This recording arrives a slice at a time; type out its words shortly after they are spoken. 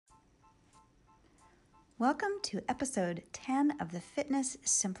Welcome to episode 10 of the Fitness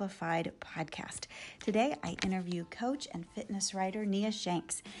Simplified podcast. Today, I interview coach and fitness writer Nia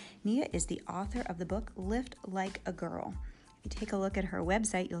Shanks. Nia is the author of the book Lift Like a Girl. If you take a look at her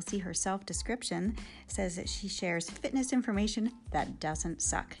website, you'll see her self-description says that she shares fitness information that doesn't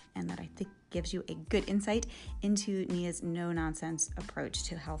suck, and that I think gives you a good insight into Nia's no-nonsense approach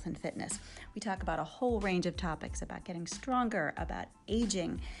to health and fitness. We talk about a whole range of topics, about getting stronger, about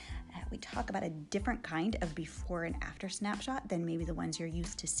aging. We talk about a different kind of before and after snapshot than maybe the ones you're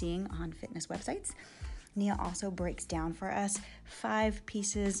used to seeing on fitness websites. Nia also breaks down for us 5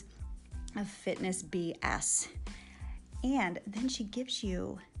 pieces of fitness BS. And then she gives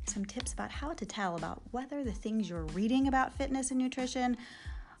you some tips about how to tell about whether the things you're reading about fitness and nutrition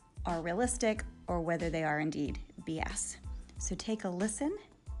are realistic or whether they are indeed BS. So take a listen,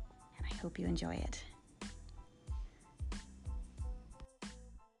 and I hope you enjoy it.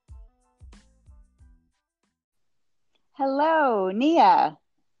 Hello, Nia.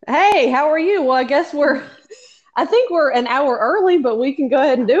 Hey, how are you? Well, I think we're an hour early, but we can go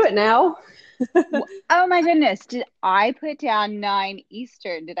ahead and do it now. Oh my goodness. Did I put down 9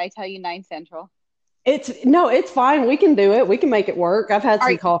 Eastern? Did I tell you 9 Central? It's fine. We can do it. We can make it work. I've had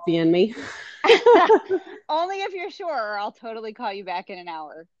some coffee in me. Only if you're sure, or I'll totally call you back in an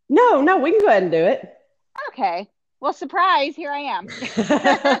hour. No, we can go ahead and do it. Okay. Well, surprise, here I am.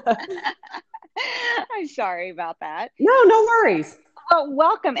 I'm sorry about that. No worries. Well,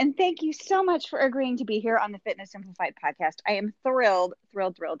 welcome, and thank you so much for agreeing to be here on the Fitness Simplified podcast. I am thrilled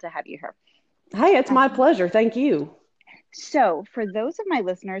to have you here. Hey, it's my pleasure. Thank you. So, for those of my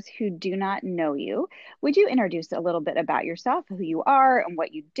listeners who do not know you, would you introduce a little bit about yourself, who you are and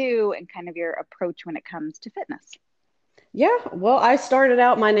what you do, and kind of your approach when it comes to fitness? Yeah, well, I started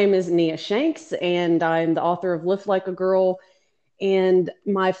out, my name is Nia Shanks, and I'm the author of Lift Like a Girl. And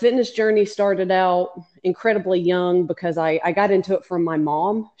my fitness journey started out incredibly young because I got into it from my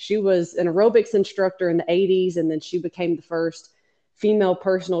mom. She was an aerobics instructor in the 80s, and then she became the first female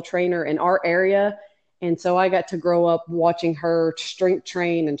personal trainer in our area. And so I got to grow up watching her strength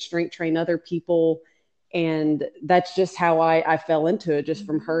train other people. And that's just how I fell into it, just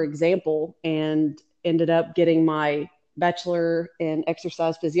from her example, and ended up getting my bachelor in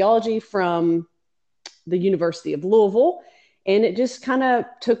exercise physiology from the University of Louisville. And it just kind of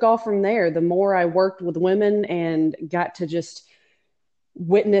took off from there. The more I worked with women and got to just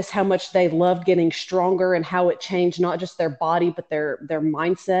witness how much they loved getting stronger and how it changed not just their body, but their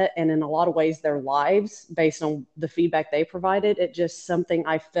mindset, and in a lot of ways their lives based on the feedback they provided. It just something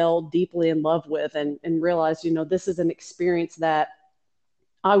I fell deeply in love with and realized, this is an experience that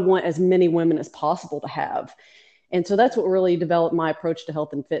I want as many women as possible to have. And so that's what really developed my approach to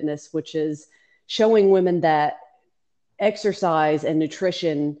health and fitness, which is showing women that exercise and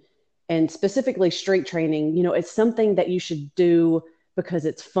nutrition, and specifically strength training, it's something that you should do because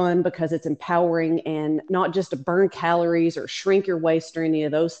it's fun, because it's empowering, and not just to burn calories or shrink your waist or any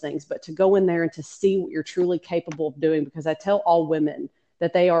of those things, but to go in there and to see what you're truly capable of doing. Because I tell all women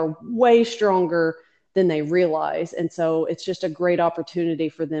that they are way stronger than they realize. And so it's just a great opportunity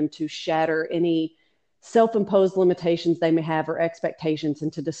for them to shatter any self-imposed limitations they may have or expectations,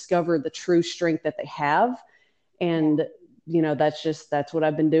 and to discover the true strength that they have. And, that's what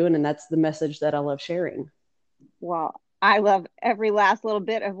I've been doing. And that's the message that I love sharing. Well, I love every last little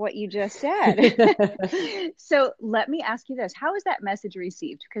bit of what you just said. So let me ask you this. How is that message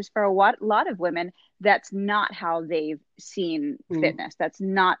received? Because for a lot of women, that's not how they've seen fitness. That's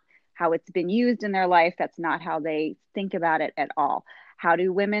not how it's been used in their life. That's not how they think about it at all. How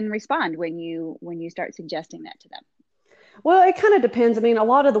do women respond when you start suggesting that to them? Well, it kind of depends. I mean, a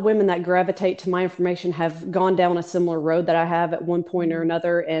lot of the women that gravitate to my information have gone down a similar road that I have at one point or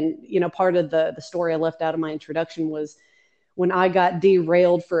another. And, part of the story I left out of my introduction was when I got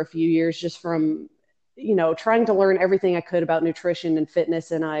derailed for a few years just from, trying to learn everything I could about nutrition and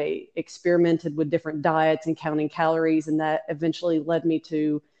fitness. And I experimented with different diets and counting calories. And that eventually led me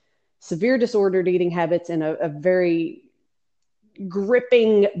to severe disordered eating habits and a very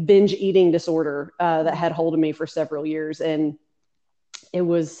gripping binge eating disorder that had hold of me for several years. And it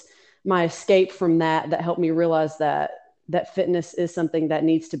was my escape from that helped me realize that fitness is something that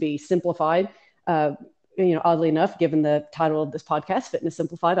needs to be simplified. Oddly enough, given the title of this podcast, Fitness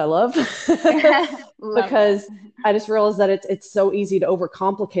Simplified, I love because I just realized that it's so easy to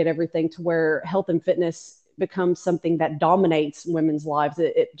overcomplicate everything to where health and fitness becomes something that dominates women's lives.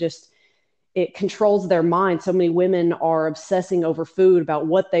 It controls their mind. So many women are obsessing over food, about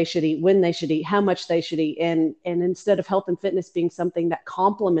what they should eat, when they should eat, how much they should eat. And instead of health and fitness being something that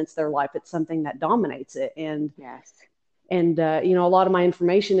complements their life, it's something that dominates it. And yes. And, a lot of my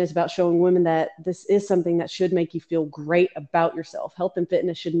information is about showing women that this is something that should make you feel great about yourself. Health and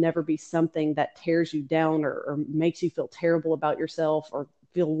fitness should never be something that tears you down or makes you feel terrible about yourself or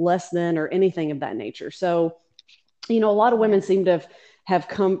feel less than or anything of that nature. So, a lot of women seem to have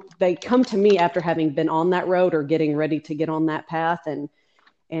come to me after having been on that road or getting ready to get on that path. And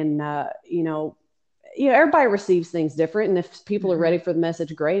everybody receives things different. And if people are ready for the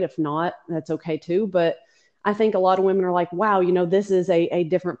message, great. If not, that's okay too. But I think a lot of women are like, wow, this is a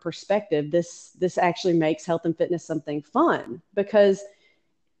different perspective. This actually makes health and fitness something fun because,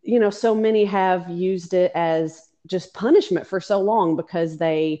 so many have used it as just punishment for so long because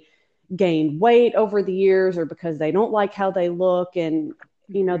they gained weight over the years or because they don't like how they look. And,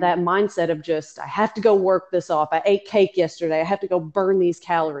 that mindset of just, I have to go work this off. I ate cake yesterday. I have to go burn these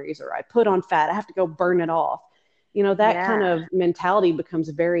calories, or I put on fat. I have to go burn it off. That kind of mentality becomes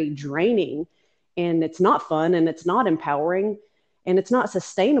very draining, and it's not fun, and it's not empowering, and it's not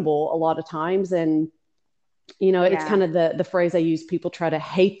sustainable a lot of times. And, it's kind of the phrase I use. People try to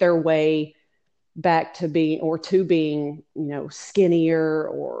hate their way back to being, skinnier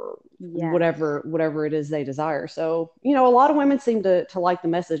or whatever it is they desire. So, a lot of women seem to like the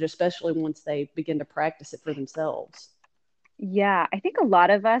message, especially once they begin to practice it for themselves. Yeah, I think a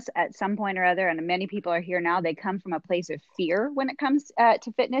lot of us at some point or other, and many people are here now, they come from a place of fear when it comes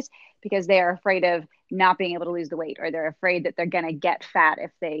to fitness because they are afraid of not being able to lose the weight, or they're afraid that they're going to get fat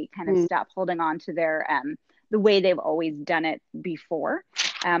if they kind of stop holding on to their the way they've always done it before.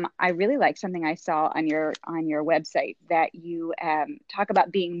 I really like something I saw on your website that you talk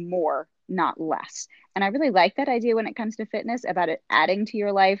about being more, not less. And I really like that idea when it comes to fitness, about it adding to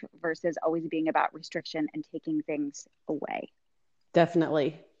your life versus always being about restriction and taking things away.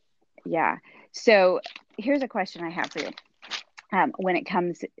 Definitely. Yeah. So here's a question I have for you. When it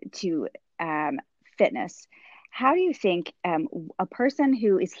comes to fitness, how do you think a person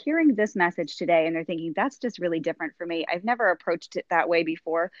who is hearing this message today and they're thinking, that's just really different for me, I've never approached it that way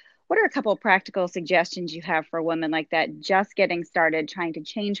before, what are a couple of practical suggestions you have for a woman like that, just getting started, trying to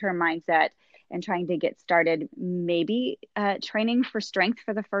change her mindset and trying to get started, maybe training for strength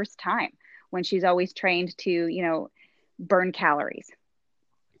for the first time when she's always trained to, burn calories?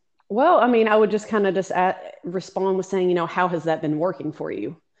 Well, I mean, I would just kind of respond with saying, how has that been working for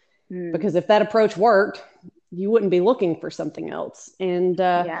you? Because if that approach worked, you wouldn't be looking for something else. And,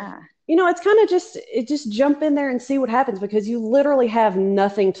 it's kind of just jump in there and see what happens, because you literally have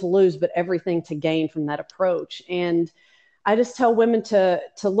nothing to lose, but everything to gain from that approach. And I just tell women to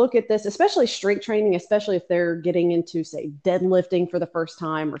look at this, especially strength training, especially if they're getting into, say, deadlifting for the first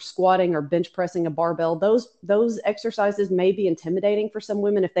time, or squatting or bench pressing a barbell. Those exercises may be intimidating for some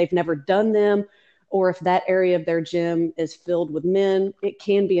women if they've never done them, or if that area of their gym is filled with men. It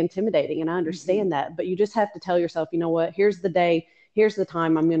can be intimidating, and I understand that. But you just have to tell yourself, you know what, here's the day, here's the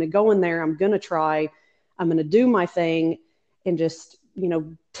time. I'm going to go in there. I'm going to try. I'm going to do my thing, and just,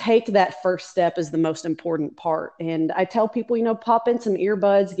 take that first step is the most important part. And I tell people, pop in some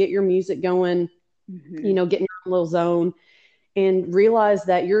earbuds, get your music going, get in your little zone, and realize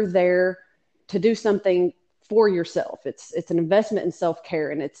that you're there to do something for yourself. It's an investment in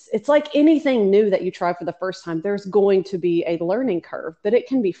self-care. And it's like anything new that you try for the first time, there's going to be a learning curve, but it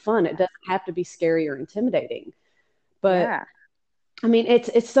can be fun. It doesn't have to be scary or intimidating. But I mean,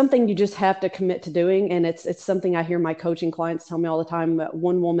 it's something you just have to commit to doing. And it's something I hear my coaching clients tell me all the time.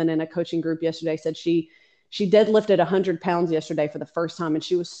 One woman in a coaching group yesterday said she deadlifted 100 pounds yesterday for the first time. And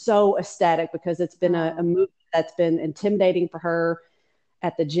she was so ecstatic because it's been a movement that's been intimidating for her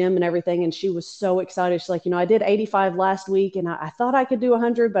at the gym and everything. And she was so excited. She's like, I did 85 last week, and I thought I could do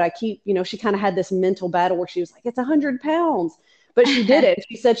 100, but I keep, she kind of had this mental battle where she was like, it's 100 pounds. But she did it.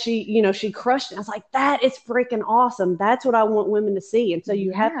 She said she crushed it. I was like, that is freaking awesome. That's what I want women to see. And so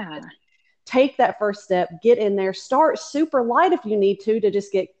you have to take that first step, get in there, start super light if you need to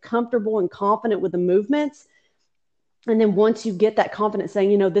just get comfortable and confident with the movements. And then once you get that confidence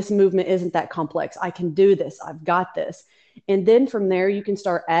saying, this movement isn't that complex, I can do this, I've got this. And then from there, you can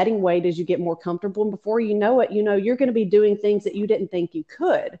start adding weight as you get more comfortable. And before you know it, you're going to be doing things that you didn't think you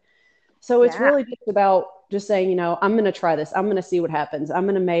could. So it's really just about just saying, I'm going to try this. I'm going to see what happens. I'm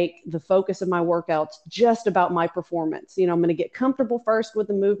going to make the focus of my workouts just about my performance. I'm going to get comfortable first with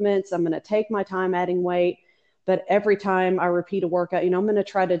the movements. I'm going to take my time adding weight. But every time I repeat a workout, I'm going to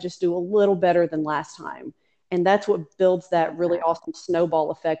try to just do a little better than last time. And that's what builds that really awesome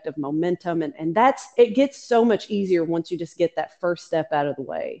snowball effect of momentum. And it gets so much easier once you just get that first step out of the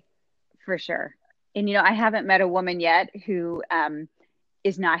way. For sure. And, I haven't met a woman yet who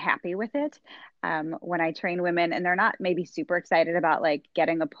is not happy with it. When I train women and they're not maybe super excited about like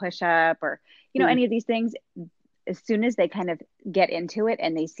getting a push up or, any of these things, as soon as they kind of get into it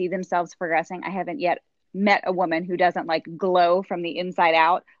and they see themselves progressing, I haven't yet met a woman who doesn't like glow from the inside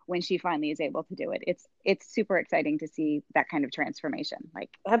out when she finally is able to do it. It's super exciting to see that kind of transformation. Like,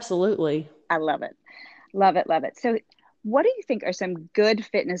 Absolutely. I love it. Love it, love it. So what do you think are some good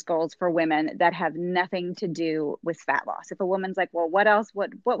fitness goals for women that have nothing to do with fat loss? If a woman's like, well, what else,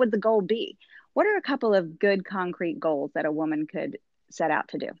 what would the goal be? What are a couple of good concrete goals that a woman could set out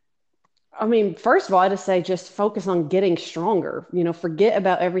to do? I mean, first of all, I just say just focus on getting stronger. Forget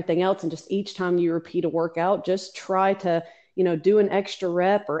about everything else, and just each time you repeat a workout, just try to, do an extra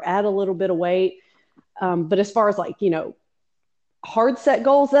rep or add a little bit of weight. But as far as like, hard set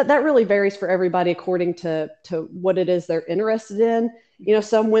goals, that really varies for everybody according to what it is they're interested in.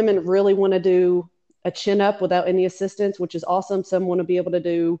 Some women really want to do a chin up without any assistance, which is awesome. Some want to be able to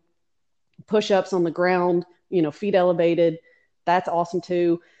do push-ups on the ground, feet elevated. That's awesome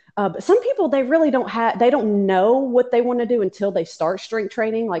too. But some people, they really they don't know what they want to do until they start strength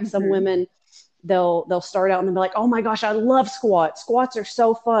training. Like some women, they'll start out and they'll be like, oh my gosh, I love squats. Squats are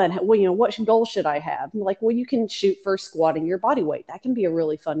so fun. Well, what goal should I have? And like, well, you can shoot for squatting your body weight. That can be a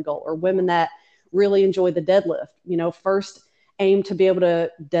really fun goal. Or women that really enjoy the deadlift, first aim to be able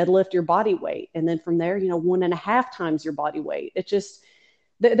to deadlift your body weight. And then from there, 1.5 times your body weight. It just,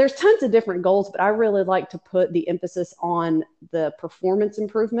 there's tons of different goals, but I really like to put the emphasis on the performance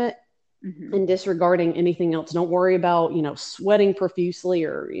improvement and disregarding anything else. Don't worry about, sweating profusely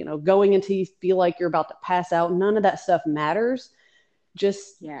or, going until you feel like you're about to pass out. None of that stuff matters.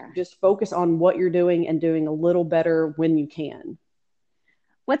 Just focus on what you're doing and doing a little better when you can.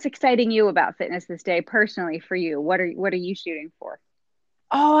 What's exciting you about fitness this day personally for you? What are you shooting for?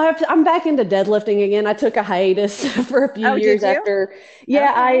 Oh, I'm back into deadlifting again. I took a hiatus for a few years after.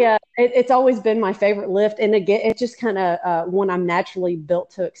 Yeah, okay. It's always been my favorite lift. And again, it's just kind of one I'm naturally built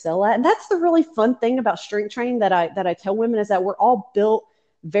to excel at. And that's the really fun thing about strength training that I tell women is that we're all built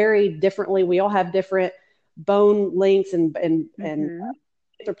very differently. We all have different bone lengths and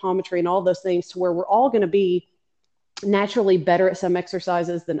anthropometry and all those things to where we're all going to be naturally better at some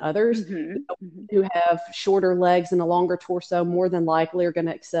exercises than others. Who have shorter legs and a longer torso more than likely are going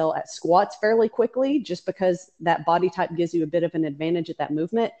to excel at squats fairly quickly just because that body type gives you a bit of an advantage at that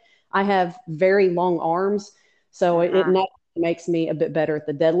movement. I have very long arms, so it naturally makes me a bit better at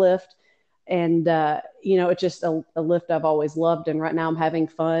the deadlift. And, it's just a lift I've always loved. And right now I'm having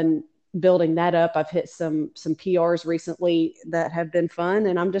fun building that up. I've hit some PRs recently that have been fun,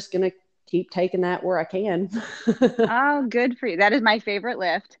 and I'm just going to keep taking that where I can. Oh, good for you. That is my favorite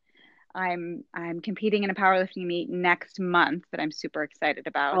lift. I'm competing in a powerlifting meet next month that I'm super excited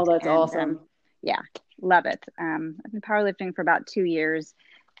about. Oh, that's awesome. Yeah, love it. I've been powerlifting for about 2 years,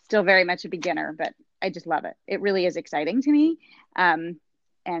 still very much a beginner, but I just love it. It really is exciting to me.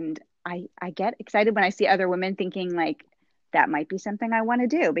 And I get excited when I see other women thinking like, that might be something I want to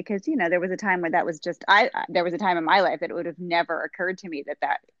do because, there was a time where that was just, there was a time in my life that it would have never occurred to me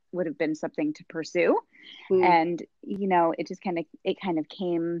that would have been something to pursue. And, it just kind of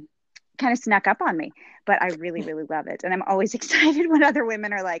came, kind of snuck up on me, but I really, really love it. And I'm always excited when other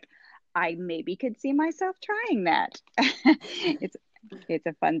women are like, I maybe could see myself trying that. It's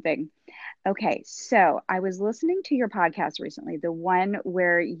a fun thing. Okay. So I was listening to your podcast recently, the one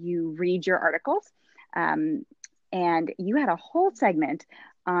where you read your articles, and you had a whole segment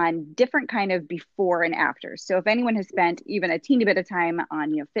on different kind of before and after. So if anyone has spent even a teeny bit of time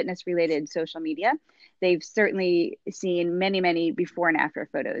on, fitness related social media, they've certainly seen many, many before and after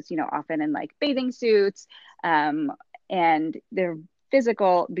photos, often in like bathing suits, and they're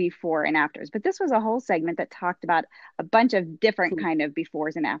physical before and afters. But this was a whole segment that talked about a bunch of different kind of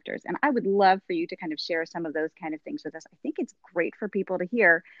befores and afters. And I would love for you to kind of share some of those kind of things with us. I think it's great for people to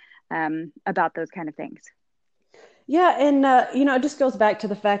hear about those kind of things. Yeah. And, it just goes back to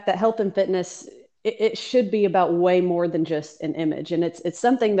the fact that health and fitness, it should be about way more than just an image. And it's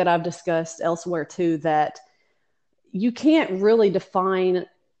something that I've discussed elsewhere too, that you can't really define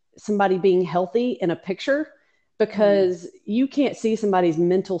somebody being healthy in a picture because you can't see somebody's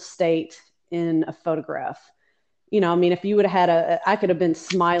mental state in a photograph. If you would have had I could have been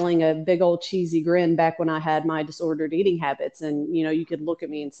smiling a big old cheesy grin back when I had my disordered eating habits. And, you could look at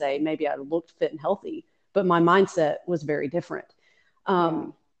me and say, maybe I looked fit and healthy, but my mindset was very different.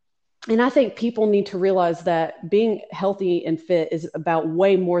 And I think people need to realize that being healthy and fit is about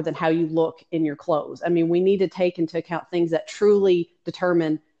way more than how you look in your clothes. I mean, we need to take into account things that truly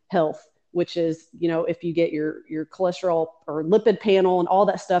determine health, which is, if you get your cholesterol or lipid panel and all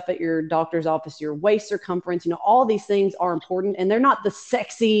that stuff at your doctor's office, your waist circumference, all these things are important, and they're not the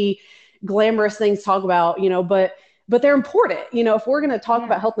sexy, glamorous things to talk about, but but they're important. If we're going to talk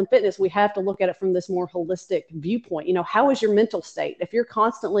about health and fitness, we have to look at it from this more holistic viewpoint. How is your mental state? If you're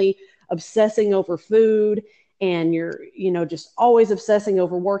constantly obsessing over food and you're, just always obsessing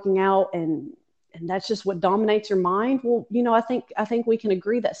over working out and that's just what dominates your mind. Well, I think we can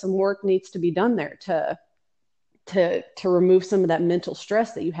agree that some work needs to be done there to remove some of that mental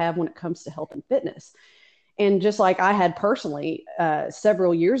stress that you have when it comes to health and fitness. And just like I had personally,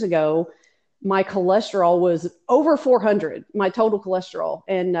 several years ago, my cholesterol was over 400, my total cholesterol.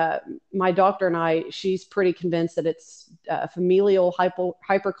 And my doctor and she's pretty convinced that it's familial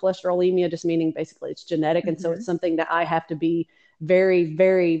hypercholesterolemia, just meaning basically it's genetic. And so it's something that I have to be very,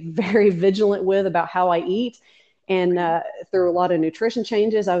 very, very vigilant with about how I eat. And through a lot of nutrition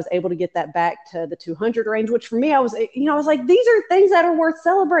changes, I was able to get that back to the 200 range, which for me, I was like, these are things that are worth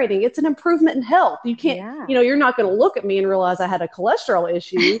celebrating. It's an improvement in health. You can't, you're not going to look at me and realize I had a cholesterol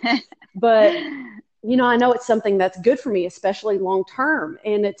issue, but I know it's something that's good for me, especially long-term.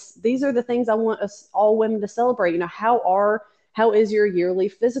 And these are the things I want us all women to celebrate. How is your yearly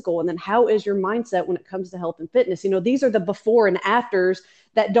physical? And then how is your mindset when it comes to health and fitness? These are the before and afters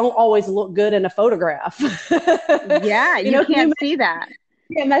that don't always look good in a photograph. Yeah, you can't see that.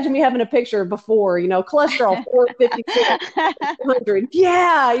 Imagine me having a picture before, cholesterol 456, 100.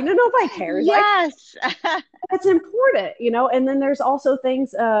 Yeah, nobody cares. Yes. That's important, and then there's also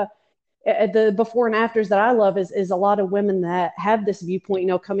things, the before and afters that I love is a lot of women that have this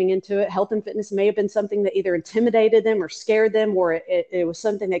viewpoint, coming into it. Health and fitness may have been something that either intimidated them or scared them, or it was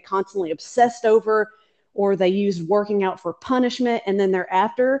something they constantly obsessed over, or they used working out for punishment. And then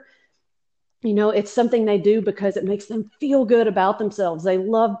thereafter, it's something they do because it makes them feel good about themselves. They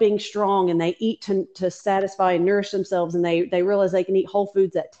love being strong and they eat to satisfy and nourish themselves. And they realize they can eat whole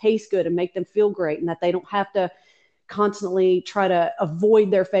foods that taste good and make them feel great, and that they don't have to constantly try to avoid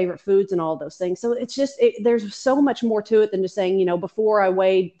their favorite foods and all those things. So it's just, there's so much more to it than just saying, before I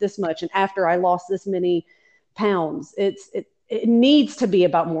weighed this much and after I lost this many pounds. It needs to be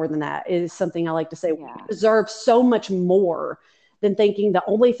about more than that, is something I like to say. Yeah. We deserve so much more than thinking the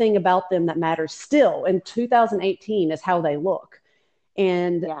only thing about them that matters still in 2018 is how they look.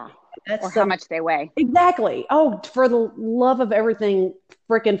 And that's or how much they weigh. Exactly. Oh, for the love of everything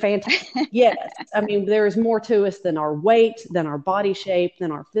freaking fantastic. Yes. I mean, there is more to us than our weight, than our body shape,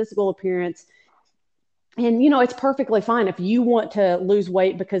 than our physical appearance. And, it's perfectly fine. If you want to lose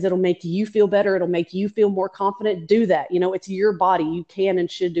weight because it'll make you feel better, it'll make you feel more confident, do that. It's your body. You can and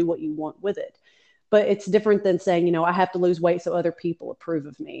should do what you want with it. But it's different than saying, I have to lose weight so other people approve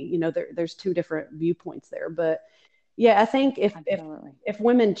of me. There's two different viewpoints there. But yeah, I think if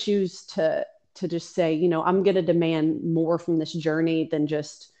women choose to just say, I'm going to demand more from this journey than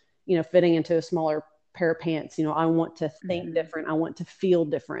just, fitting into a smaller pair of pants, I want to think different. I want to feel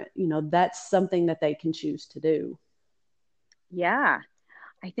different. That's something that they can choose to do. Yeah.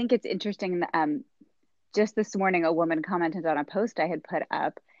 I think it's interesting. Just this morning, a woman commented on a post I had put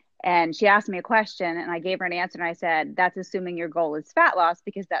up, and she asked me a question and I gave her an answer, and I said, that's assuming your goal is fat loss,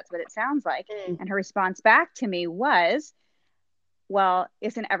 because that's what it sounds like. And her response back to me was, well,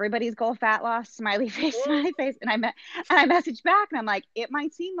 isn't everybody's goal fat loss? Smiley face, smiley face. And I messaged back and I'm like, it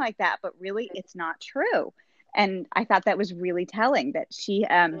might seem like that, but really it's not true. And I thought that was really telling, that she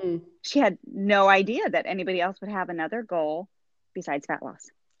had no idea that anybody else would have another goal besides fat loss.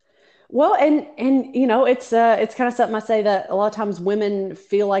 Well, and it's kind of something I say that a lot of times women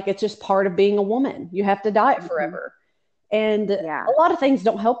feel like it's just part of being a woman. You have to diet forever. And a lot of things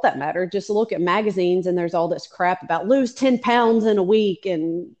don't help that matter. Just look at magazines and there's all this crap about lose 10 pounds in a week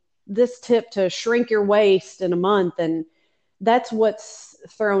and this tip to shrink your waist in a month. And that's what's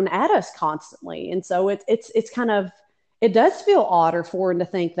thrown at us constantly. And so it's kind of, it does feel odd or foreign to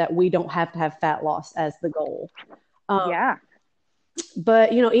think that we don't have to have fat loss as the goal.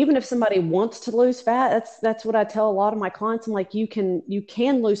 But even if somebody wants to lose fat, that's what I tell a lot of my clients. I'm like, you can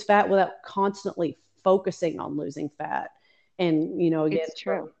lose fat without constantly focusing on losing fat. And, again, it's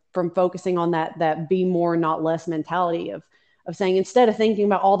true. From focusing on that be more, not less mentality of saying, instead of thinking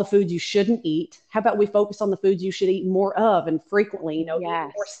about all the foods you shouldn't eat, how about we focus on the foods you should eat more of and frequently, eat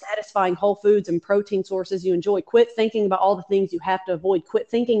more satisfying whole foods and protein sources you enjoy. Quit thinking about all the things you have to avoid. Quit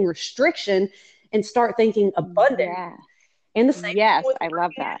thinking restriction and start thinking abundance. Yeah. And the same. Yes, I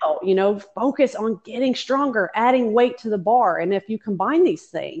love that. Focus on getting stronger, adding weight to the bar. And if you combine these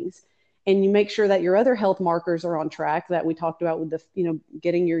things and you make sure that your other health markers are on track that we talked about with the,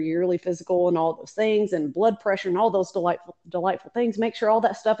 getting your yearly physical and all those things and blood pressure and all those delightful things, make sure all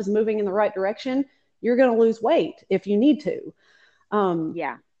that stuff is moving in the right direction. You're going to lose weight if you need to.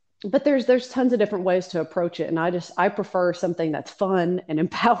 But there's tons of different ways to approach it. And I prefer something that's fun and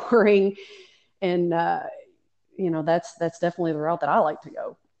empowering and, that's definitely the route that I like to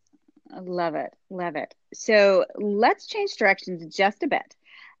go. Love it. Love it. So let's change directions just a bit.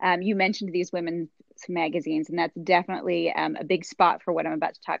 You mentioned these women's magazines, and that's definitely a big spot for what I'm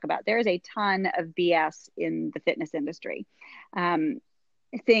about to talk about. There is a ton of BS in the fitness industry.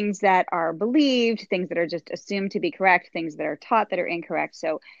 Things that are believed, things that are just assumed to be correct, things that are taught that are incorrect.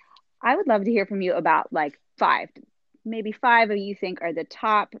 So I would love to hear from you about like maybe five of you think are the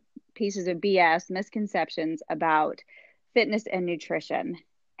top pieces of BS, misconceptions about fitness and nutrition,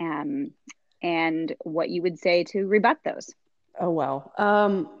 and what you would say to rebut those. Oh, wow.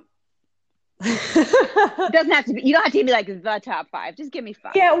 It doesn't have to be, you don't have to be like the top five. Just give me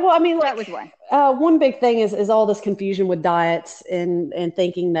five. Yeah, well, I mean, start with one. One big thing is all this confusion with diets and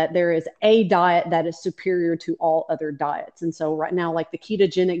thinking that there is a diet that is superior to all other diets. And so right now, like the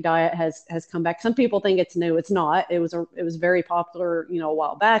ketogenic diet has come back. Some people think it's new. It's not. It was very popular, a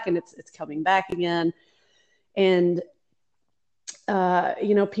while back, and it's coming back again. And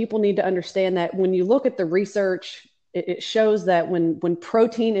people need to understand that when you look at the research, it shows that when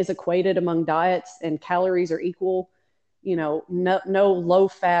protein is equated among diets and calories are equal, no low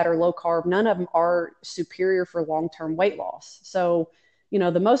fat or low carb, none of them are superior for long-term weight loss. So,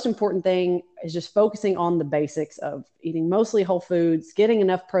 the most important thing is just focusing on the basics of eating mostly whole foods, getting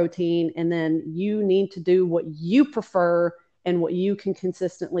enough protein, and then you need to do what you prefer and what you can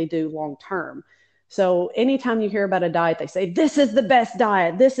consistently do long-term. So anytime you hear about a diet, they say, this is the best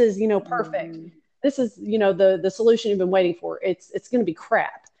diet. This is, perfect. Mm-hmm. This is, the solution you've been waiting for. It's going to be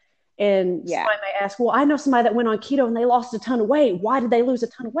crap. And somebody may ask, well, I know somebody that went on keto and they lost a ton of weight. Why did they lose a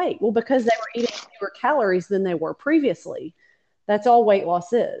ton of weight? Well, because they were eating fewer calories than they were previously. That's all weight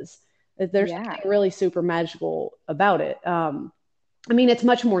loss is. There's something really super magical about it. It's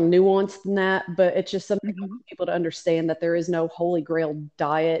much more nuanced than that, but it's just something for people to understand that there is no holy grail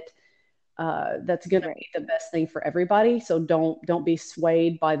diet that's going to be the best thing for everybody. So don't be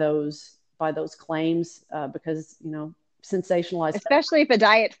swayed by those claims because, sensationalized. Especially if a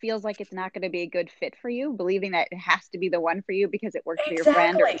diet feels like it's not going to be a good fit for you, believing that it has to be the one for you because it worked for your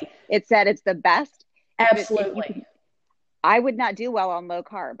friend or it said it's the best. Absolutely. I would not do well on low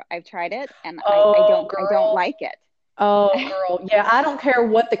carb. I've tried it and I don't like it. Oh, girl. Yeah. I don't care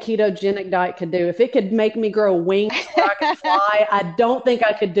what the ketogenic diet could do. If it could make me grow wings so I could fly, I don't think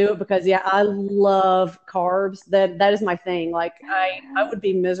I could do it because I love carbs. That is my thing. Like I would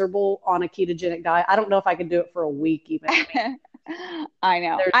be miserable on a ketogenic diet. I don't know if I could do it for a week even. I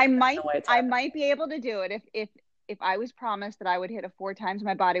know. I might be able to do it if I was promised that I would hit a 4 times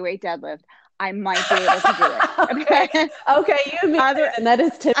my body weight deadlift. I might be able to do it. Okay, you and me, and that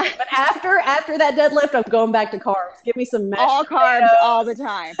is typical. But after that deadlift, I'm going back to carbs. Give me some mashed carbs all the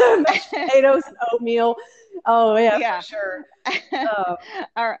time. Mashed potatoes and oatmeal. Oh yeah, for sure.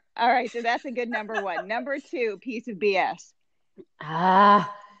 All right. So that's a good number one. Number 2 piece of BS. I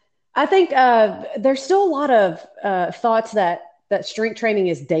think there's still a lot of thoughts that strength training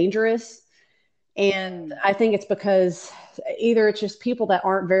is dangerous. And I think it's because either it's just people that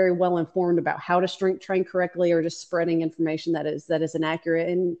aren't very well informed about how to strength train correctly or just spreading information that is inaccurate.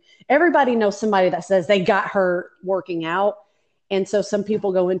 And everybody knows somebody that says they got hurt working out. And so some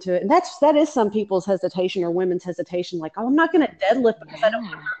people go into it, and that is some people's hesitation or women's hesitation. Like, oh, I'm not going to deadlift because I don't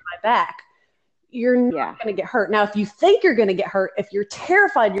want to hurt my back. You're not going to get hurt. Now, if you think you're going to get hurt, if you're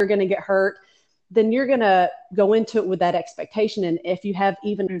terrified you're going to get hurt, then you're going to go into it with that expectation. And if you have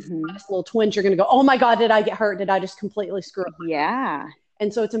even a little twinge, you're going to go, oh my God, did I get hurt? Did I just completely screw up? Yeah.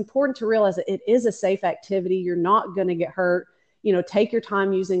 And so it's important to realize that it is a safe activity. You're not going to get hurt. Take your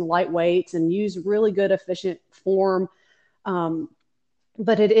time using light weights and use really good, efficient form.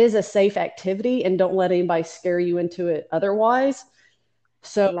 But it is a safe activity, and don't let anybody scare you into it otherwise.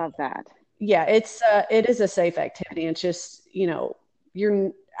 So I love that. Yeah, it is a safe activity. It's just,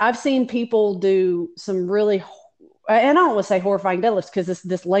 I've seen people do some really, and I don't want to say horrifying deadlifts because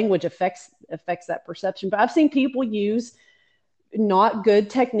this language affects that perception, but I've seen people use not good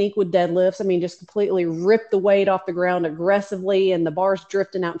technique with deadlifts. Just completely rip the weight off the ground aggressively and the bar's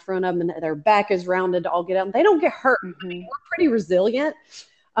drifting out in front of them and their back is rounded to all get out. And they don't get hurt. We're pretty resilient.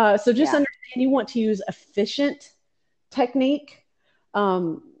 So just understand you want to use efficient technique.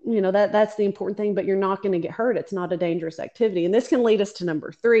 That's the important thing, but you're not going to get hurt. It's not a dangerous activity. And this can lead us to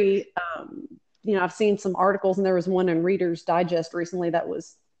number 3. I've seen some articles, and there was one in Reader's Digest recently that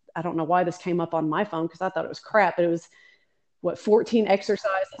was, I don't know why this came up on my phone because I thought it was crap, but it was 14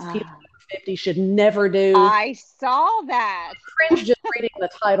 exercises people over 50 should never do. I saw that. I cringed just reading the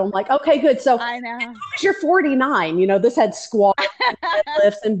title. I'm like, okay, good. So I know. You're 49. This had squats and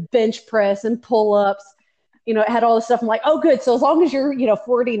deadlifts and bench press and pull-ups. it had all this stuff. I'm like, oh, good. So as long as you're,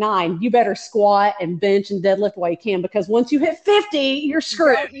 49, you better squat and bench and deadlift while you can, because once you hit 50, you're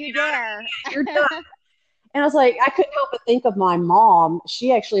screwed. Don't you dare. You're done. And I was like, I couldn't help but think of my mom.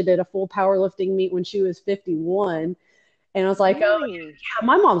 She actually did a full powerlifting meet when she was 51. And I was like, oh, Really? yeah,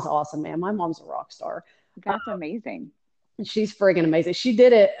 my mom's awesome, man. My mom's a rock star. That's amazing. She's friggin' amazing. She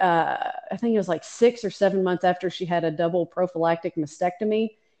did it, I think it was like 6 or 7 months after she had a double prophylactic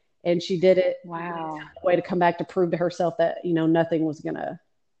mastectomy. And she did it Wow. a way to come back to prove to herself that, nothing was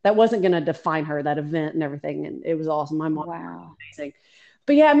that wasn't going to define her, that event and everything. And it was awesome. My mom was amazing.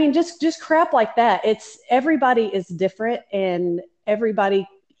 But yeah, I mean, just crap like that. Everybody is different, and everybody,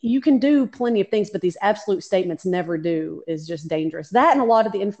 you can do plenty of things, but these absolute statements never do is just dangerous. That and a lot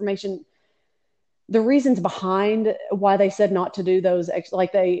of the information, the reasons behind why they said not to do those,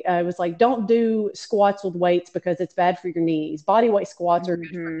 like it was like, don't do squats with weights because it's bad for your knees. Body weight squats are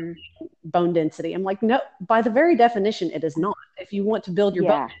good for bone density. I'm like, no, by the very definition, it is not. If you want to build your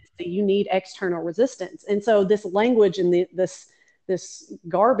bone density, you need external resistance. And so this language and this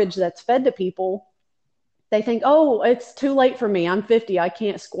garbage that's fed to people, they think, oh, it's too late for me. I'm 50. I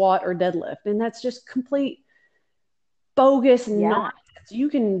can't squat or deadlift. And that's just complete bogus nonsense. You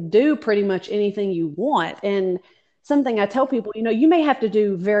can do pretty much anything you want. And something I tell people, you may have to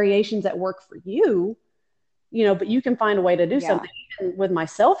do variations that work for you, but you can find a way to do something. Even with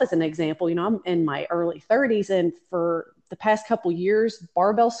myself as an example, I'm in my early 30s, and for the past couple years,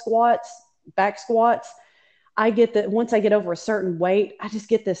 barbell squats, back squats, I get that once I get over a certain weight, I just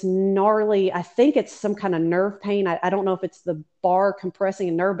get this gnarly, I think it's some kind of nerve pain. I don't know if it's the bar compressing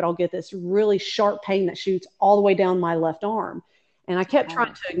a nerve, but I'll get this really sharp pain that shoots all the way down my left arm. And I kept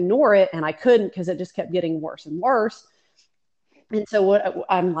trying to ignore it, and I couldn't, because it just kept getting worse and worse. And so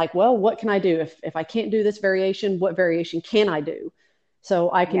I'm like, well, what can I do? If I can't do this variation, what variation can I do?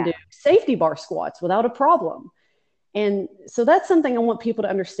 So I can do safety bar squats without a problem. And so that's something I want people to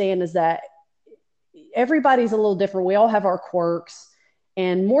understand, is that everybody's a little different. We all have our quirks,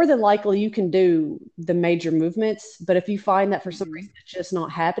 and more than likely you can do the major movements. But if you find that for some reason it's just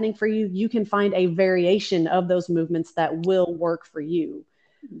not happening for you, you can find a variation of those movements that will work for you.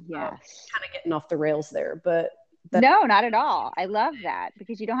 Yes. Kind of getting off the rails there, but no, not at all. I love that,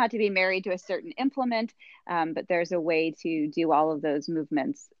 because you don't have to be married to a certain implement, but there's a way to do all of those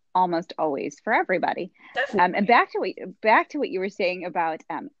movements almost always for everybody. And back to what you were saying about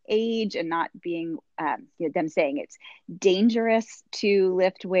age and not being them saying it's dangerous to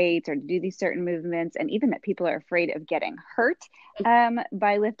lift weights or to do these certain movements, and even that people are afraid of getting hurt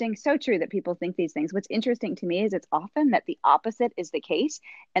by lifting. So true that people think these things. What's interesting to me is it's often that the opposite is the case,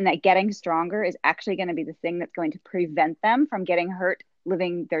 and that getting stronger is actually going to be the thing that's going to prevent them from getting hurt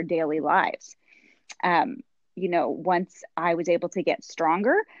living their daily lives. Once I was able to get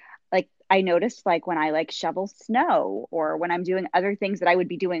stronger, like I noticed, like when I shovel snow, or when I'm doing other things that I would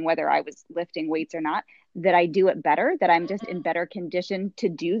be doing whether I was lifting weights or not, that I do it better, that I'm just in better condition to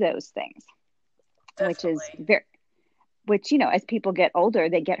do those things. Definitely. Which as people get older,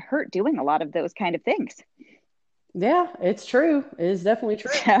 they get hurt doing a lot of those kind of things. Yeah, it's true. It is definitely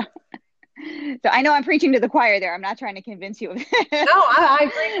true. So I know I'm preaching to the choir there. I'm not trying to convince you of it. No,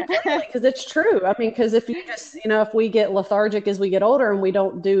 I agree completely, because it's true. I mean, because if you just, if we get lethargic as we get older and we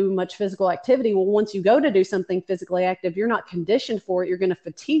don't do much physical activity, well, once you go to do something physically active, you're not conditioned for it. You're going to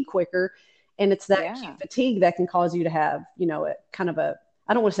fatigue quicker. And it's that acute fatigue that can cause you to have, a kind of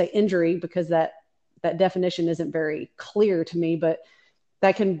I don't want to say injury, because that definition isn't very clear to me, but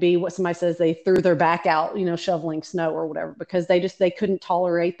that can be what somebody says they threw their back out, shoveling snow or whatever, because they couldn't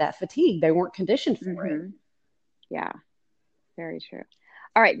tolerate that fatigue. They weren't conditioned for it. Yeah, very true.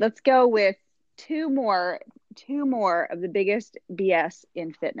 All right, let's go with two more of the biggest BS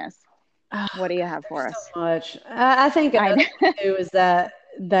in fitness. What do you have for us? So much. I think another thing too is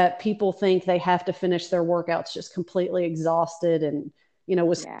that people think they have to finish their workouts just completely exhausted and,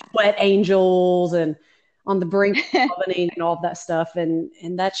 with sweat angels and on the brink of vomiting and all of that stuff. And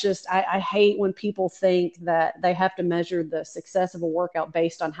that's just, I hate when people think that they have to measure the success of a workout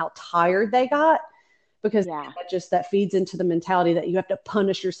based on how tired they got, because that feeds into the mentality that you have to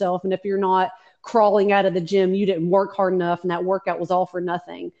punish yourself. And if you're not crawling out of the gym, you didn't work hard enough, and that workout was all for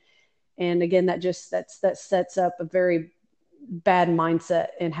nothing. And again, that sets up a very bad mindset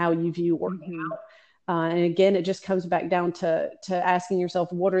in how you view working out. And again, it just comes back down to asking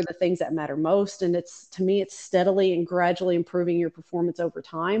yourself, what are the things that matter most? And to me, it's steadily and gradually improving your performance over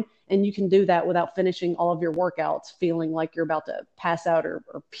time. And you can do that without finishing all of your workouts feeling like you're about to pass out or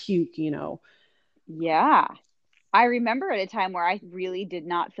puke, Yeah. I remember at a time where I really did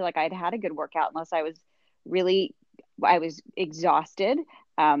not feel like I'd had a good workout unless I was exhausted.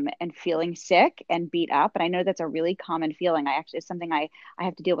 and feeling sick and beat up. And I know that's a really common feeling. It's something I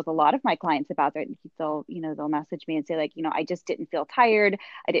have to deal with a lot of my clients about. That they'll message me and say, like, I just didn't feel tired.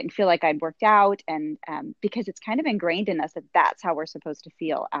 I didn't feel like I'd worked out. And because it's kind of ingrained in us that that's how we're supposed to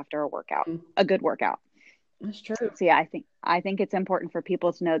feel after a workout, a good workout. That's true. So yeah, I think it's important for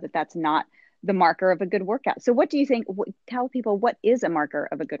people to know that that's not the marker of a good workout. So what do you think? Tell people, what is a marker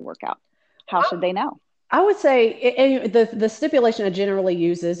of a good workout? How should they know? I would say the stipulation I generally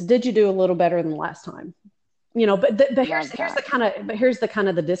use is, did you do a little better than last time? But here's the kind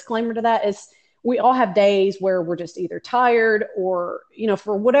of the disclaimer to that is, we all have days where we're just either tired or,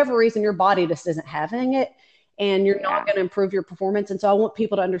 for whatever reason, your body just isn't having it and you're not going to improve your performance. And so I want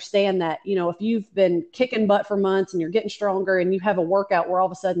people to understand that, if you've been kicking butt for months and you're getting stronger and you have a workout where all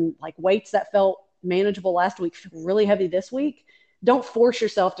of a sudden, like, weights that felt manageable last week feel really heavy this week, don't force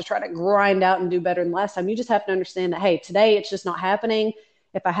yourself to try to grind out and do better than last time. You just have to understand that, hey, today it's just not happening.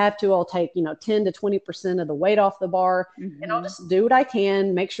 If I have to, I'll take, 10 to 20% of the weight off the bar, and I'll just do what I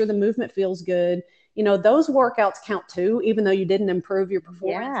can, make sure the movement feels good. Those workouts count too, even though you didn't improve your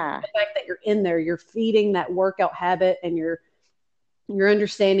performance. The fact that you're in there, you're feeding that workout habit, and you're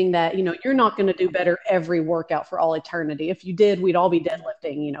understanding that, you're not going to do better every workout for all eternity. If you did, we'd all be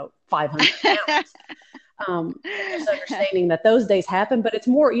deadlifting, 500 pounds. Just understanding that those days happen, but it's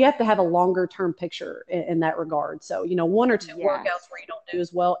more, you have to have a longer term picture in that regard. So, 1 or 2 workouts where you don't do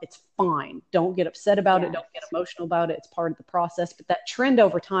as well, it's fine. Don't get upset about it. Don't get emotional about it. It's part of the process. But that trend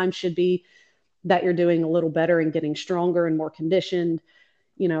over time should be that you're doing a little better and getting stronger and more conditioned.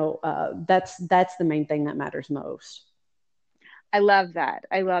 That's the main thing that matters most. I love that.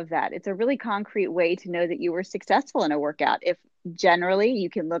 It's a really concrete way to know that you were successful in a workout. If generally you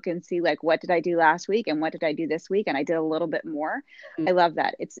can look and see, like, what did I do last week and what did I do this week? And I did a little bit more. Mm-hmm. I love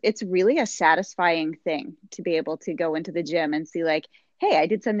that. It's really a satisfying thing to be able to go into the gym and see, like, hey, I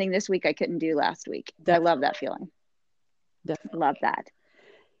did something this week I couldn't do last week. Definitely. I love that feeling. Definitely. Love that.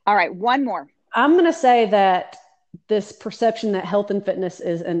 All right. One more. I'm going to say that this perception that health and fitness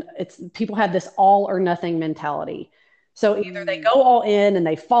people have this all or nothing mentality. So either they go all in and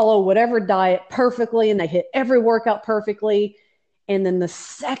they follow whatever diet perfectly and they hit every workout perfectly. And then the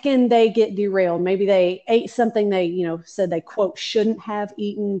second they get derailed, maybe they ate something they, said they, quote, shouldn't have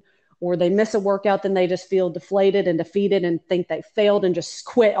eaten, or they miss a workout, then they just feel deflated and defeated and think they failed and just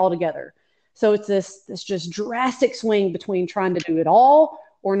quit altogether. So it's this just drastic swing between trying to do it all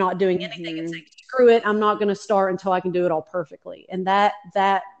or not doing anything and saying, screw it, I'm not going to start until I can do it all perfectly. And that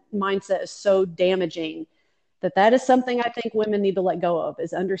mindset is so damaging. That is something I think women need to let go of,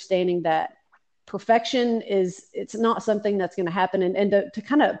 is understanding that perfection it's not something that's going to happen. And to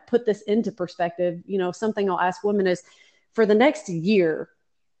kind of put this into perspective, something I'll ask women is, for the next year,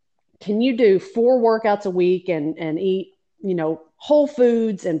 can you do 4 workouts a week and eat, whole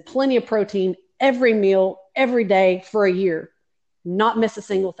foods and plenty of protein every meal, every day for a year, not miss a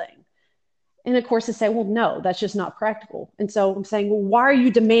single thing? And of course, they say, well, no, that's just not practical. And so I'm saying, well, why are you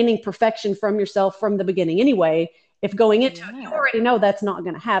demanding perfection from yourself from the beginning anyway? If going into it, you already know that's not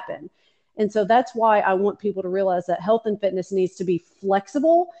going to happen. And so that's why I want people to realize that health and fitness needs to be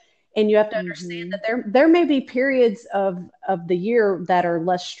flexible. And you have to understand that there may be periods of the year that are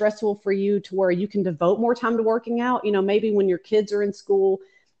less stressful for you, to where you can devote more time to working out. Maybe when your kids are in school,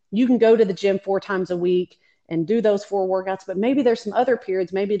 you can go to the gym 4 times a week and do those 4 workouts. But maybe there's some other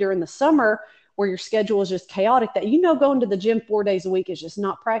periods, maybe during the summer, where your schedule is just chaotic, that, going to the gym 4 days a week is just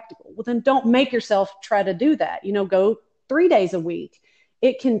not practical. Well, then don't make yourself try to do that. Go 3 days a week.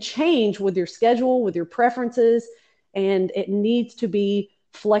 It can change with your schedule, with your preferences, and it needs to be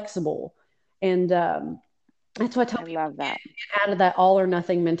flexible. And that's what I tell people. Love that. Get out of that all or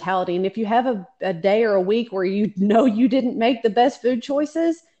nothing mentality. And if you have a day or a week where you didn't make the best food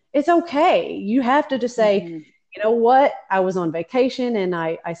choices, it's okay. You have to just say, you know what? I was on vacation and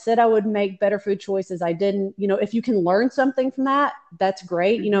I said I would make better food choices. I didn't. If you can learn something from that, that's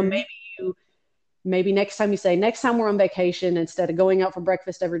great. Maybe next time you say, next time we're on vacation, instead of going out for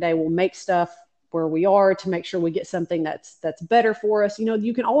breakfast every day, we'll make stuff where we are to make sure we get something that's better for us.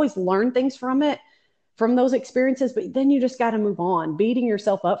 You can always learn things from those experiences, but then you just got to move on. Beating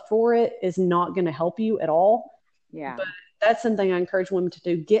yourself up for it is not going to help you at all. Yeah. But that's something I encourage women to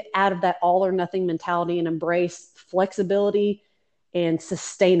do. Get out of that all or nothing mentality and embrace flexibility and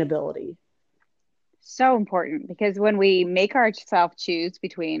sustainability. So important, because when we make ourselves choose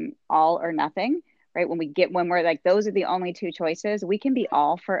between all or nothing, right? When we're like, those are the only 2 choices, we can be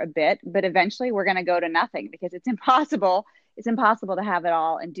all for a bit, but eventually we're going to go to nothing, because it's impossible. It's impossible to have it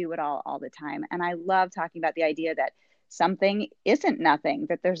all and do it all the time. And I love talking about the idea that something isn't nothing,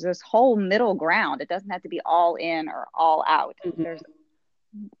 that there's this whole middle ground. It doesn't have to be all in or all out. There's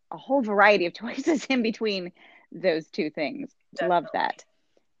a whole variety of choices in between those two things. Definitely. Love that.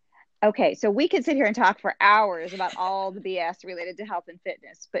 Okay, so we could sit here and talk for hours about all the BS related to health and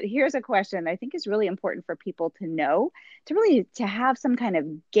fitness, but here's a question I think is really important for people to know, to really to have some kind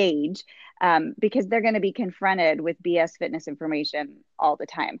of gauge, because they're going to be confronted with BS fitness information all the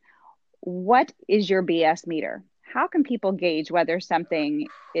time. What is your BS meter? How can people gauge whether something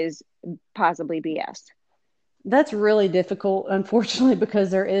is possibly BS? That's really difficult, unfortunately,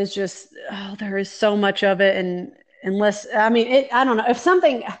 because there is so much of it. And I don't know if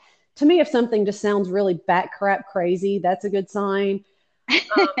something, to me, if something just sounds really bat crap crazy, that's a good sign.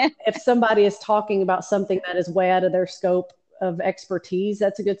 If somebody is talking about something that is way out of their scope of expertise,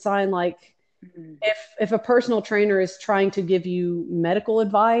 that's a good sign. Like if a personal trainer is trying to give you medical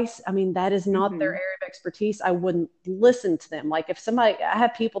advice, I mean, that is not their area of expertise. I wouldn't listen to them. Like I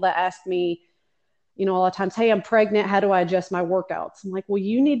have people that ask me, a lot of times, hey, I'm pregnant. How do I adjust my workouts? I'm like, well,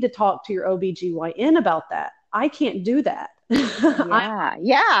 you need to talk to your OBGYN about that. I can't do that.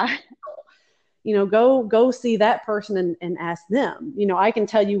 Yeah. Go see that person and ask them. I can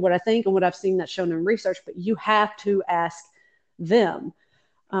tell you what I think and what I've seen that's shown in research, but you have to ask them.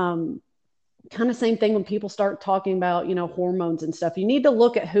 Kind of same thing when people start talking about, hormones and stuff. You need to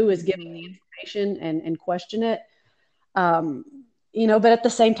look at who is giving the information and question it. But at the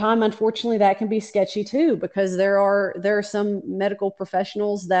same time, unfortunately, that can be sketchy too, because there are some medical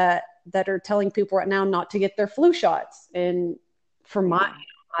professionals that are telling people right now not to get their flu shots. And from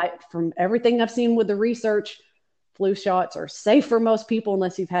everything I've seen with the research, flu shots are safe for most people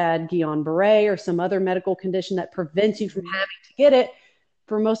unless you've had Guillain-Barré or some other medical condition that prevents you from having to get it.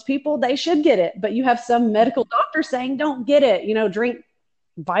 For most people, they should get it. But you have some medical doctors saying, don't get it, drink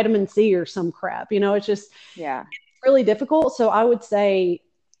vitamin C or some crap. It's just, it's really difficult. So I would say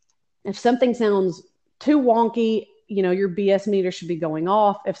if something sounds too wonky, your BS meter should be going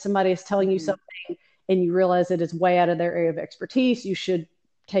off. If somebody is telling you something and you realize it is way out of their area of expertise, you should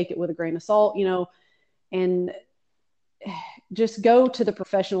take it with a grain of salt, and just go to the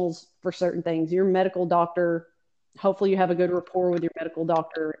professionals for certain things. Your medical doctor, hopefully you have a good rapport with your medical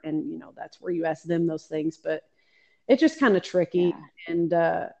doctor, and that's where you ask them those things. But it's just kind of tricky, and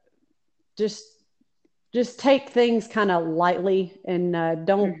just take things kind of lightly, and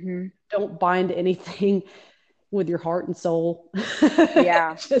don't bind anything with your heart and soul.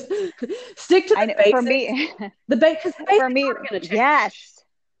 Yeah. Just stick to the basics. For me, for me, yes.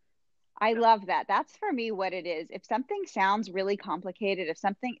 I love that. That's for me what it is. If something sounds really complicated, if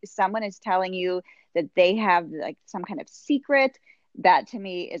someone is telling you that they have like some kind of secret, that to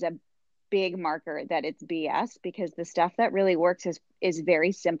me is a big marker that it's BS, because the stuff that really works is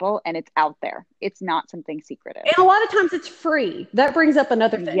very simple and it's out there. It's not something secretive. And a lot of times it's free. That brings up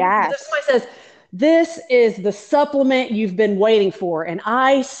another thing. Yes. If somebody says, this is the supplement you've been waiting for, and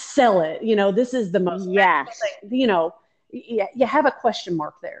I sell it, this is the most thing, you have a question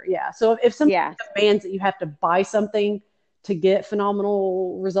mark there. Yeah. So if somebody demands that you have to buy something to get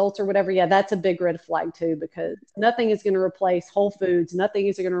phenomenal results or whatever, that's a big red flag too, because nothing is going to replace whole foods. Nothing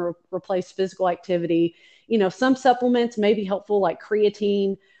is going to replace physical activity. Some supplements may be helpful, like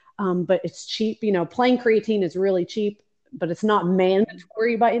creatine, but it's cheap. Plain creatine is really cheap, but it's not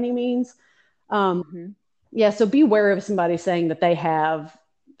mandatory by any means. So be aware of somebody saying that they have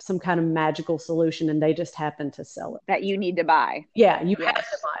some kind of magical solution and they just happen to sell it. That you need to buy. Yeah, you have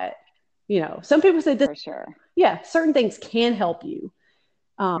to buy it. Some people say this. For sure. Yeah, certain things can help you.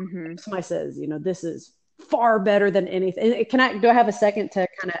 Somebody says, this is far better than anything. Do I have a second to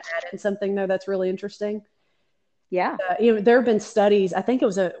kind of add in something there that's really interesting? Yeah. There have been studies, I think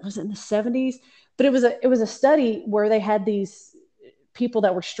was it in the 70s, but it was a study where they had these people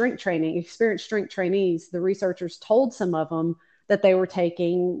that were experienced strength trainees. The researchers told some of them that they were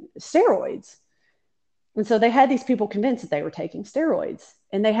taking steroids. And so they had these people convinced that they were taking steroids,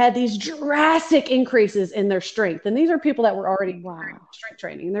 and they had these drastic increases in their strength. And these are people that were already strength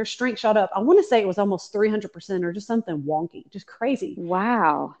training, and their strength shot up. I want to say it was almost 300% or just something wonky, just crazy.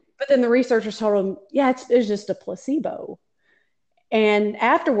 Wow. But then the researchers told them, it's just a placebo. And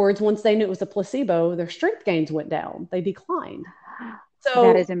afterwards, once they knew it was a placebo, their strength gains went down. They declined. So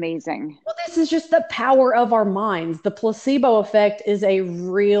that is amazing. Well, this is just the power of our minds. The placebo effect is a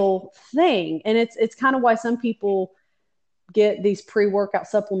real thing. And it's kind of why some people get these pre-workout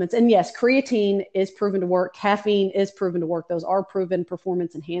supplements. And yes, creatine is proven to work. Caffeine is proven to work. Those are proven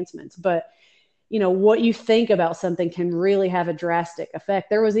performance enhancements. But, what you think about something can really have a drastic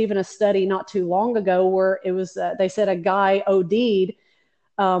effect. There was even a study not too long ago where it was, they said a guy OD'd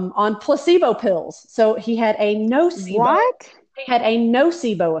on placebo pills. So he had a nocebo. What? He had a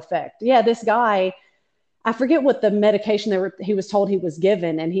nocebo effect. Yeah, this guy I forget what the medication he was told he was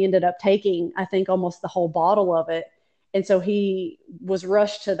given, and he ended up taking, I think, almost the whole bottle of it. And so he was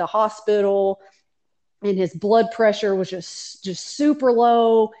rushed to the hospital, and his blood pressure was just super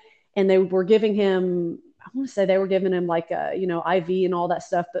low. And they were giving him, I want to say they were giving him like a, IV and all that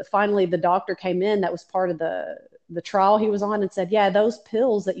stuff. But finally, the doctor came in that was part of the trial he was on and said, yeah, those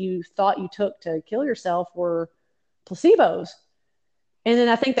pills that you thought you took to kill yourself were placebos. And then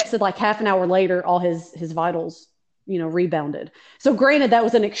I think they said like half an hour later, all his vitals, rebounded. So granted, that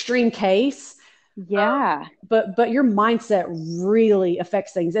was an extreme case. Yeah. But your mindset really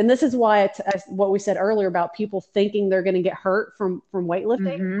affects things. And this is why what we said earlier about people thinking they're going to get hurt from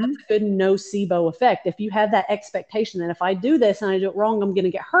weightlifting. Mm-hmm. That's a good nocebo effect. If you have that expectation that if I do this and I do it wrong, I'm going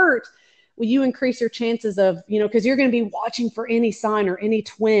to get hurt. Well, you increase your chances of, because you're going to be watching for any sign or any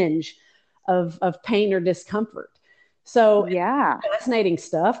twinge of pain or discomfort. So yeah, it's fascinating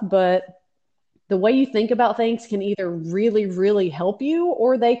stuff, but the way you think about things can either really, really help you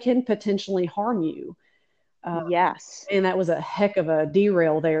or they can potentially harm you. Yes. And that was a heck of a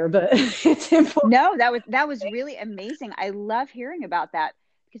derail there, but it's important. No, that was really amazing. I love hearing about that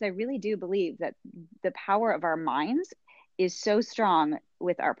because I really do believe that the power of our minds is so strong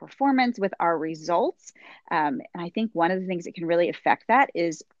with our performance, with our results. And I think one of the things that can really affect that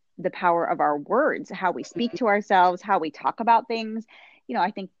is the power of our words, how we speak to ourselves, how we talk about things. I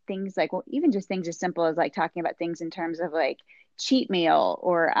think things like, well, even just things as simple as like talking about things in terms of like cheat meal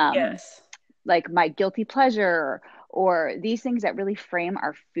or Yes. like my guilty pleasure, or these things that really frame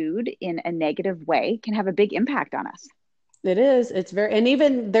our food in a negative way can have a big impact on us. It is. It's very,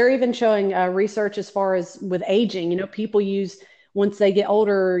 and they're even showing research as far as with aging, people once they get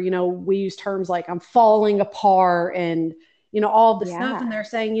older, we use terms like I'm falling apart and, all the stuff. And they're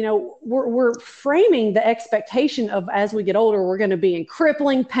saying, we're framing the expectation of as we get older, we're going to be in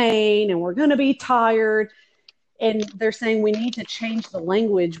crippling pain and we're going to be tired. And they're saying we need to change the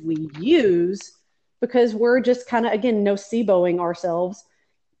language we use because we're just kind of, again, noceboing ourselves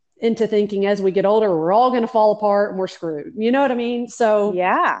into thinking as we get older, we're all going to fall apart and we're screwed. You know what I mean? So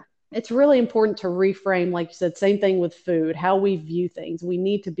yeah, it's really important to reframe, like you said, same thing with food, how we view things. We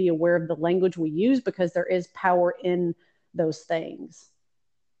need to be aware of the language we use because there is power in those things.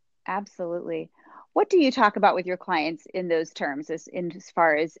 absolutely. What do you talk about with your clients in those terms, as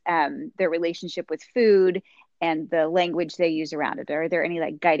far as their relationship with food and the language they use around it? Are there any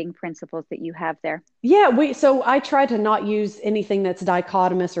like guiding principles that you have there? Yeah, so I try to not use anything that's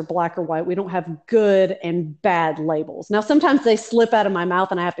dichotomous or black or white. We don't have good and bad labels. Now, sometimes they slip out of my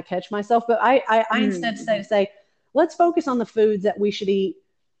mouth and I have to catch myself, but I instead say, let's focus on the foods that we should eat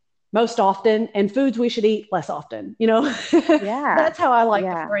most often and foods we should eat less often. Yeah. That's how I like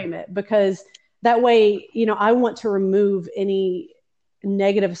to frame it, because that way, I want to remove any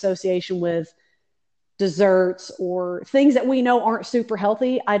negative association with desserts or things that we know aren't super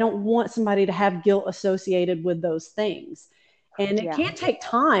healthy. I don't want somebody to have guilt associated with those things. And it can take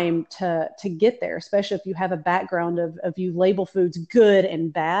time to get there, especially if you have a background of you label foods good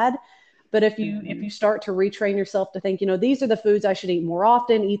and bad. But if you start to retrain yourself to think, these are the foods I should eat more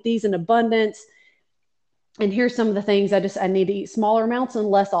often, eat these in abundance. And here's some of the things I need to eat smaller amounts and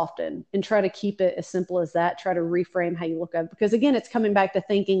less often, and try to keep it as simple as that. Try to reframe how you look at it. Because again, it's coming back to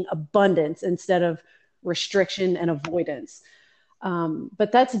thinking abundance instead of restriction and avoidance.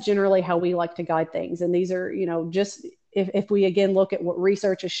 But that's generally how we like to guide things. And these are, just if we again look at what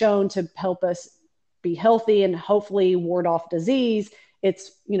research has shown to help us be healthy and hopefully ward off disease,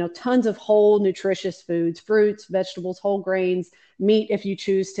 it's, tons of whole nutritious foods, fruits, vegetables, whole grains, meat, if you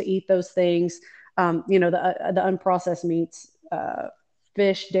choose to eat those things, the unprocessed meats,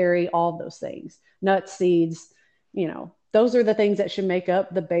 fish, dairy, all of those things, nuts, seeds, those are the things that should make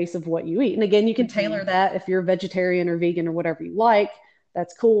up the base of what you eat. And again, you can tailor that if you're vegetarian or vegan or whatever you like,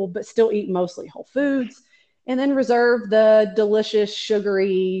 that's cool, but still eat mostly whole foods. And then reserve the delicious,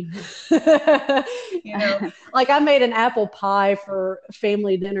 sugary, like I made an apple pie for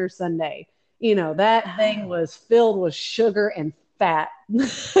family dinner Sunday. That thing was filled with sugar and fat.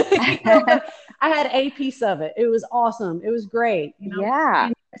 I had a piece of it. It was awesome. It was great.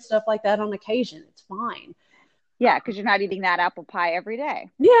 Stuff like that on occasion. It's fine. Yeah, because you're not eating that apple pie every day.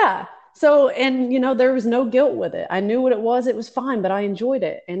 Yeah. So, and there was no guilt with it. I knew what it was. It was fine, but I enjoyed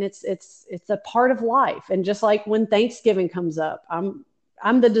it. And it's a part of life. And just like when Thanksgiving comes up,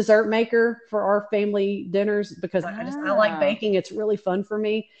 I'm the dessert maker for our family dinners because I like baking. It's really fun for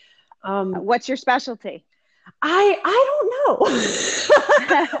me. What's your specialty? I don't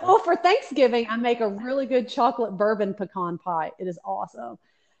know. Well, for Thanksgiving, I make a really good chocolate bourbon pecan pie. It is awesome.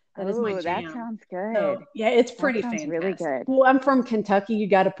 That is my Oh, that jam. sounds So good. yeah, it's That pretty sounds really fantastic. good. Well, I'm from Kentucky. You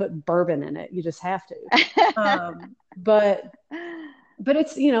got to put bourbon in it. You just have to. But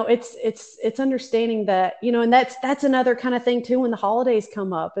it's it's understanding that and that's another kind of thing too when the holidays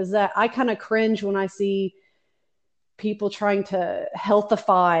come up is that I kind of cringe when I see people trying to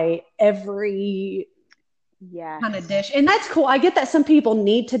healthify every Yes. kind of dish. And that's cool. I get that some people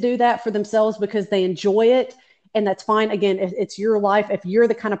need to do that for themselves because they enjoy it. And that's fine. Again, it's your life. If you're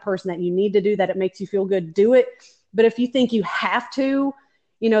the kind of person that you need to do that, it makes you feel good, do it. But if you think you have to,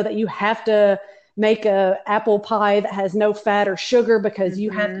 that you have to make a apple pie that has no fat or sugar because you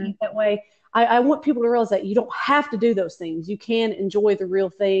have to eat that way. I want people to realize that you don't have to do those things. You can enjoy the real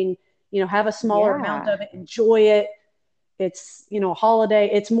thing, have a smaller amount of it, enjoy it. It's, a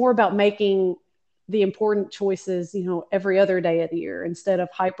holiday. It's more about making the important choices, every other day of the year instead of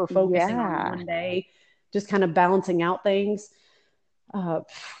hyper focusing on one day, just kind of balancing out things.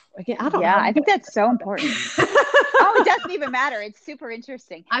 Again, I don't know. I think that's so important. Oh, it doesn't even matter. It's super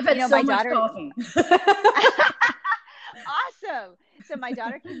interesting. I've had so much coffee. Awesome. So my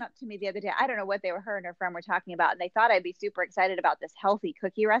daughter came up to me the other day. I don't know what her and her friend were talking about. And they thought I'd be super excited about this healthy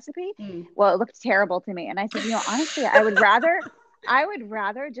cookie recipe. Well, it looked terrible to me. And I said, honestly, I would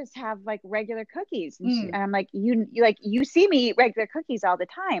rather just have like regular cookies. And I'm like, you see me eat regular cookies all the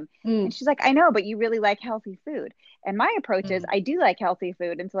time. And she's like, I know, but you really like healthy food. And my approach is I do like healthy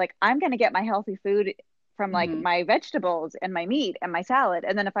food. And so like, I'm going to get my healthy food from like my vegetables and my meat and my salad.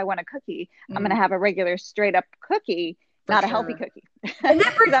 And then if I want a cookie, I'm going to have a regular straight up cookie, not a healthy cookie. And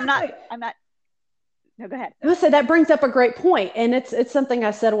that brings I'm not, no, go ahead. So that brings up a great point. And it's something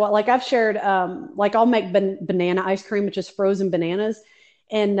I said, like I've shared, like I'll make banana ice cream, which is frozen bananas.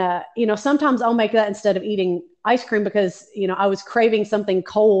 And, sometimes I'll make that instead of eating ice cream because, I was craving something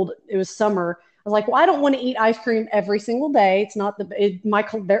cold. It was summer. I was like, well, I don't want to eat ice cream every single day. It's not my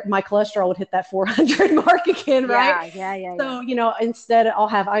cholesterol would hit that 400 mark again, right? Yeah. So, instead I'll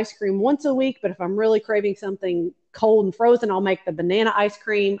have ice cream once a week, but if I'm really craving something cold and frozen, I'll make the banana ice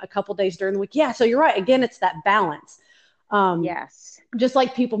cream a couple days during the week. Yeah. So you're right. Again, it's that balance. Yes. Just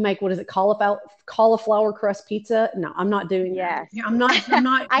like people make, what is it? Cauliflower crust pizza. No, I'm not doing that. I'm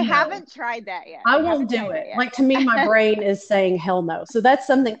not, I haven't tried that yet. I won't do it. Like to me, my brain is saying hell no. So that's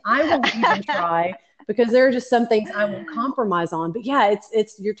something I won't even try because there are just some things I won't compromise on. But yeah,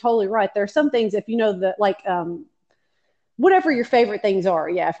 you're totally right. There are some things, if that like, whatever your favorite things are.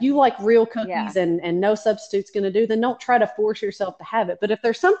 Yeah. If you like real cookies and no substitute's going to do, then don't try to force yourself to have it. But if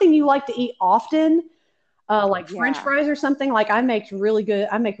there's something you like to eat often, like French fries or something, like I make really good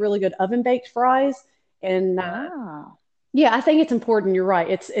oven baked fries. And, I think it's important. You're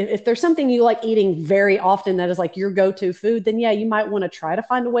right. If there's something you like eating very often, that is like your go-to food, then you might want to try to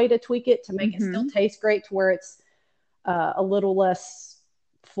find a way to tweak it to make it still taste great to where it's, a little less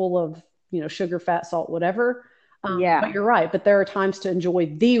full of, sugar, fat, salt, whatever. But you're right. But there are times to enjoy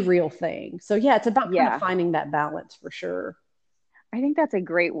the real thing. So it's about kind of finding that balance for sure. I think that's a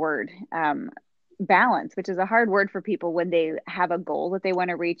great word. Balance, which is a hard word for people when they have a goal that they want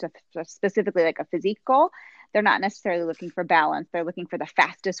to reach, specifically like a physique goal. They're not necessarily looking for balance. They're looking for the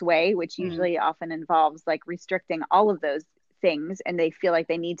fastest way, which usually often involves like restricting all of those things. And they feel like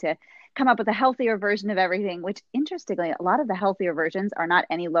they need to come up with a healthier version of everything, which interestingly, a lot of the healthier versions are not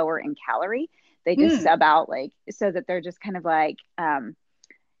any lower in calorie. They just sub out like, so that they're just kind of like,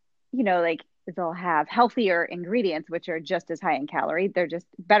 like they'll have healthier ingredients, which are just as high in calorie. They're just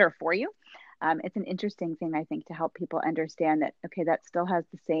better for you. It's an interesting thing, I think, to help people understand that, okay, that still has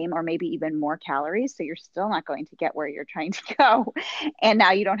the same or maybe even more calories. So you're still not going to get where you're trying to go. And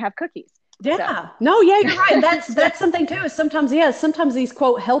now you don't have cookies. Yeah. So. No, you're right. That's something too. Is sometimes these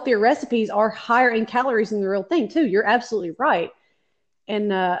quote healthier recipes are higher in calories than the real thing too. You're absolutely right.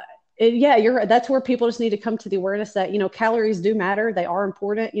 And, you're right. That's where people just need to come to the awareness that, calories do matter. They are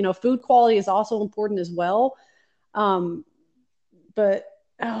important. Food quality is also important as well. But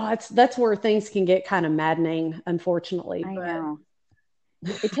that's where things can get kind of maddening, unfortunately. I know.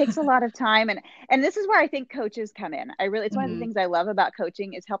 It takes a lot of time. And this is where I think coaches come in. It's one of the things I love about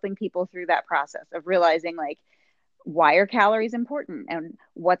coaching is helping people through that process of realizing like, why are calories important and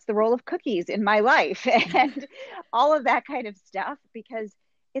what's the role of cookies in my life and all of that kind of stuff, because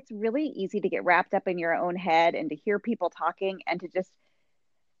it's really easy to get wrapped up in your own head and to hear people talking and to just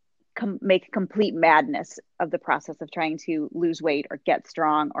make complete madness of the process of trying to lose weight or get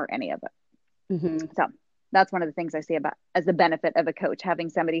strong or any of it. So that's one of the things I see about as the benefit of a coach, having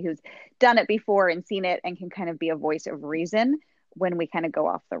somebody who's done it before and seen it and can kind of be a voice of reason when we kind of go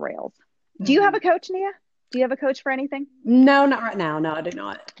off the rails. Do you have a coach, Nia? Do you have a coach for anything? No, not right now. No, I do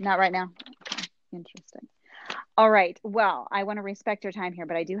not. Not right now. Okay. Interesting. All right. Well, I want to respect your time here,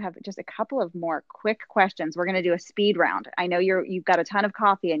 but I do have just a couple of more quick questions. We're going to do a speed round. I know you've got a ton of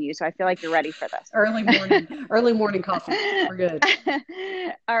coffee in you, so I feel like you're ready for this. Early morning coffee. We're good.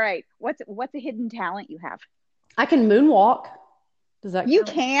 All right. What's a hidden talent you have? I can moonwalk. Does that You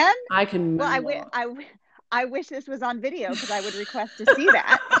count? can? I can Well, moonwalk. I wish this was on video because I would request to see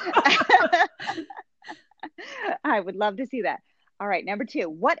that. I would love to see that. All right. Number 2,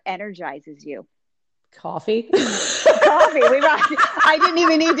 what energizes you? Coffee. Coffee. I didn't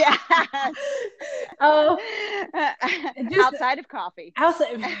even need to ask. Oh, Outside of coffee.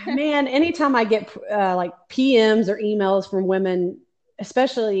 Man, anytime I get like PMs or emails from women,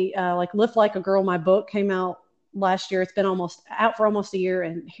 especially like Lift Like a Girl, my book came out last year. It's been out for almost a year,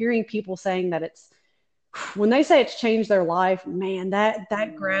 and hearing people saying that when they say it's changed their life, man,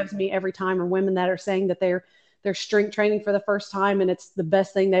 that grabs me every time. Or women that are saying that they're strength training for the first time and it's the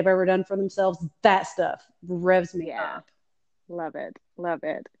best thing they've ever done for themselves. That stuff revs me up. Love it. Love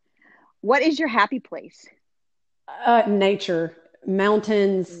it. What is your happy place? Nature,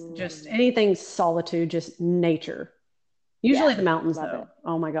 mountains, just anything solitude, just nature. Usually the mountains though.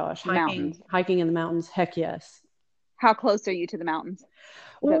 Oh my gosh. Hiking in the mountains. Heck yes. How close are you to the mountains?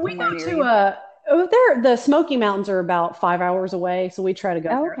 Well, we go to the Smoky Mountains are about 5 hours away. So we try to go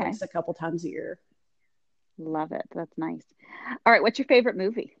there at least a couple times a year. Love it. That's nice. All right. What's your favorite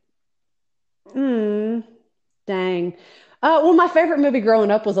movie? Dang. Well, my favorite movie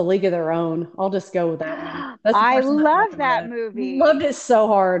growing up was A League of Their Own. I'll just go with that one. I love that movie. Loved it so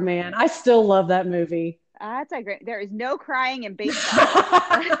hard, man. I still love that movie. That's a great. There is no crying in baseball.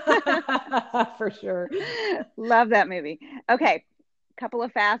 For sure. Love that movie. Okay. Couple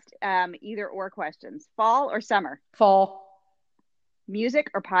of fast either or questions. Fall or summer? Fall.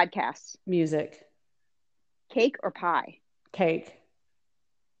 Music or podcasts? Music. Cake or pie? Cake.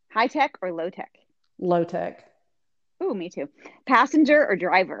 High tech or low tech? Low tech. Ooh, me too. Passenger or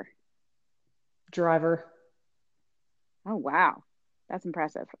driver? Driver. Oh, wow. That's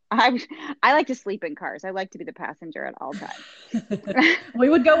impressive. I like to sleep in cars. I like to be the passenger at all times. We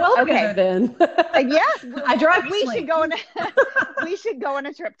would go well together then. Yeah. I drive. We should go on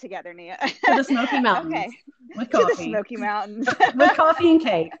a trip together, Nia. To the Smoky Mountains. Okay. With coffee. To the Smoky Mountains. With coffee and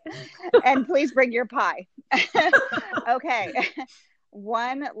cake. And please bring your pie. Okay.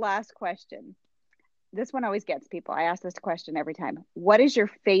 One last question. This one always gets people. I ask this question every time. What is your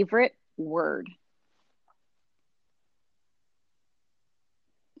favorite word?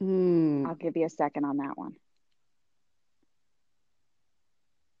 I'll give you a second on that one.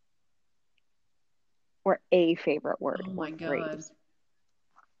 Or a favorite word. Oh my God.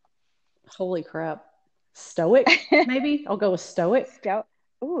 Holy crap. Stoic, maybe? I'll go with stoic.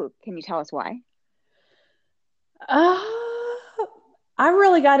 Ooh, can you tell us why? I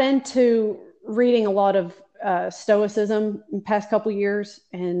really got into reading a lot of Stoicism in the past couple years,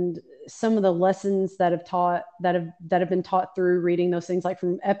 and some of the lessons that have been taught through reading those things, like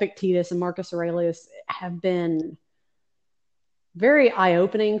from Epictetus and Marcus Aurelius, have been very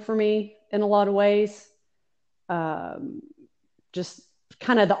eye-opening for me in a lot of ways. Just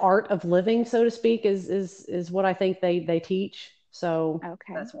kind of the art of living, so to speak, is what I think they teach. So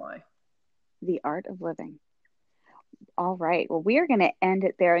that's why. The art of living. All right. Well, we are going to end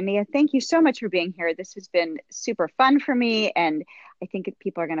it there. Nia, thank you so much for being here. This has been super fun for me, and I think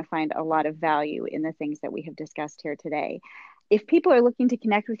people are going to find a lot of value in the things that we have discussed here today. If people are looking to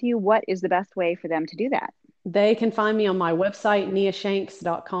connect with you, what is the best way for them to do that? They can find me on my website,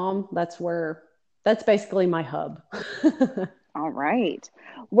 niashanks.com. That's basically my hub. All right.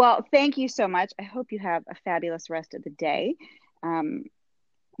 Well, thank you so much. I hope you have a fabulous rest of the day.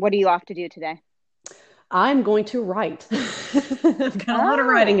 What are you off to do today? I'm going to write. I've got a lot of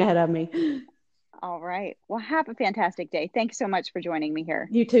writing ahead of me. All right. Well, have a fantastic day. Thanks so much for joining me here.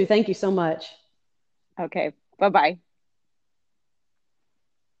 You too. Thank you so much. Okay. Bye-bye.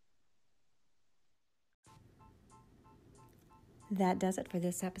 That does it for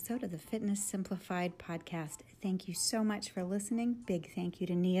this episode of the Fitness Simplified podcast. Thank you so much for listening. Big thank you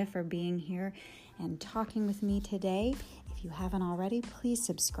to Nia for being here and talking with me today. If you haven't already, please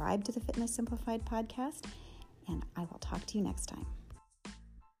subscribe to the Fitness Simplified podcast, and I will talk to you next time.